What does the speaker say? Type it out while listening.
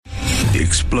The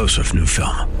explosive new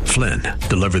film, Flynn,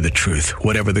 Deliver the Truth,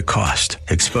 Whatever the Cost,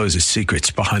 exposes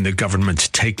secrets behind the government's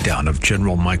takedown of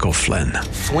General Michael Flynn.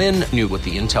 Flynn knew what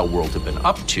the intel world had been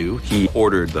up to. He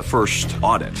ordered the first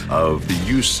audit of the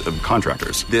use of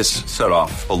contractors. This set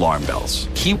off alarm bells.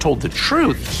 He told the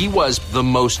truth. He was the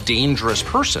most dangerous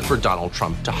person for Donald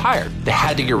Trump to hire. They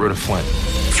had to get rid of Flynn.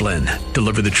 Flynn,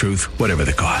 Deliver the Truth, Whatever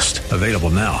the Cost. Available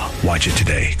now. Watch it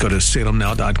today. Go to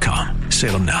salemnow.com.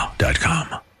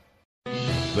 salemnow.com.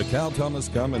 The Cal Thomas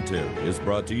Commentary is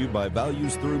brought to you by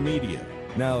Values Through Media.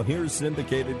 Now here's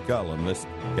syndicated columnist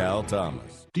Cal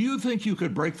Thomas. Do you think you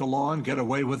could break the law and get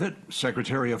away with it?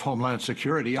 Secretary of Homeland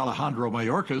Security Alejandro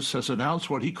Mayorkas has announced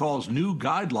what he calls new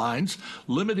guidelines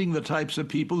limiting the types of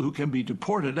people who can be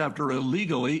deported after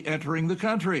illegally entering the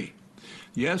country.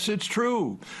 Yes, it's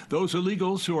true. Those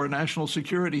illegals who are national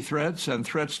security threats and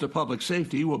threats to public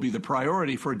safety will be the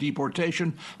priority for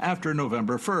deportation after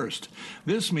November 1st.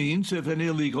 This means if an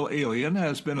illegal alien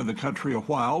has been in the country a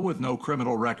while with no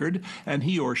criminal record and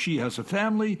he or she has a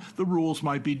family, the rules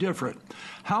might be different.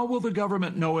 How will the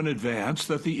government know in advance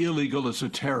that the illegal is a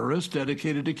terrorist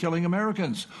dedicated to killing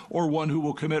Americans or one who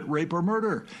will commit rape or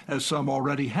murder, as some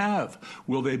already have?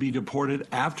 Will they be deported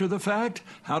after the fact?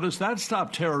 How does that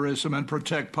stop terrorism and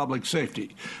protect public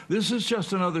safety? This is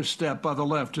just another step by the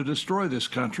left to destroy this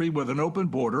country with an open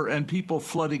border and people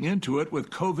flooding into it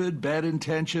with COVID, bad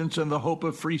intentions, and the hope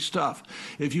of free stuff.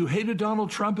 If you hated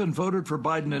Donald Trump and voted for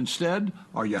Biden instead,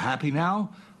 are you happy now?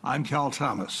 I'm Cal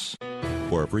Thomas.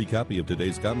 For a free copy of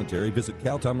today's commentary, visit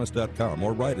calthomas.com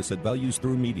or write us at Values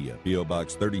Through Media, P.O.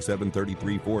 Box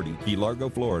 373340, Key Largo,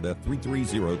 Florida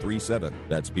 33037.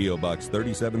 That's P.O. Box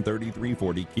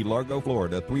 373340, Key Largo,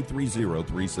 Florida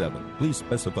 33037. Please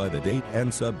specify the date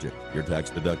and subject. Your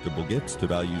tax-deductible gifts to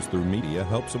Values Through Media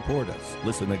help support us.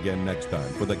 Listen again next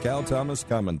time for the Cal Thomas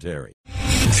Commentary.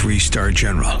 Three-star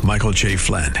General Michael J.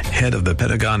 Flynn, head of the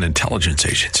Pentagon Intelligence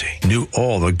Agency, knew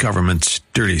all the government's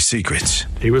dirty secrets.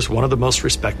 He was one of the most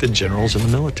respected generals in the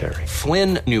military.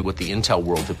 Flynn knew what the intel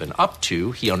world had been up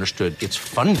to. He understood its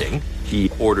funding. He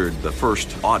ordered the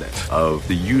first audit of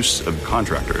the use of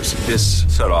contractors. This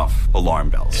set off alarm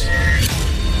bells.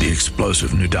 The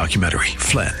explosive new documentary,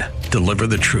 Flynn, Deliver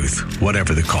the Truth,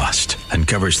 Whatever the Cost,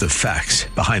 uncovers the facts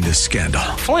behind this scandal.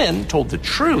 Flynn told the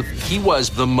truth. He was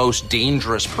the most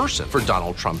dangerous person for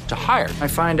Donald Trump to hire. I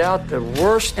find out the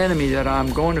worst enemy that I'm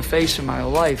going to face in my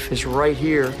life is right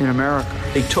here in America.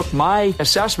 They took my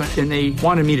assessment and they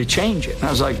wanted me to change it. And I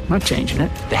was like, I'm not changing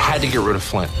it. They had to get rid of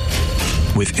Flynn.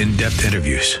 With in-depth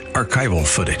interviews, archival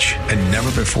footage, and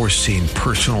never-before-seen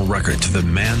personal records of the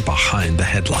man behind the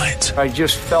headlines. I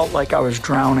just felt like I was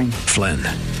drowning. Flynn,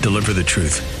 Deliver the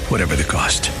Truth, Whatever the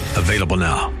Cost. Available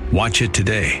now. Watch it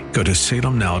today. Go to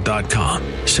salemnow.com.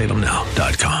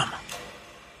 salemnow.com.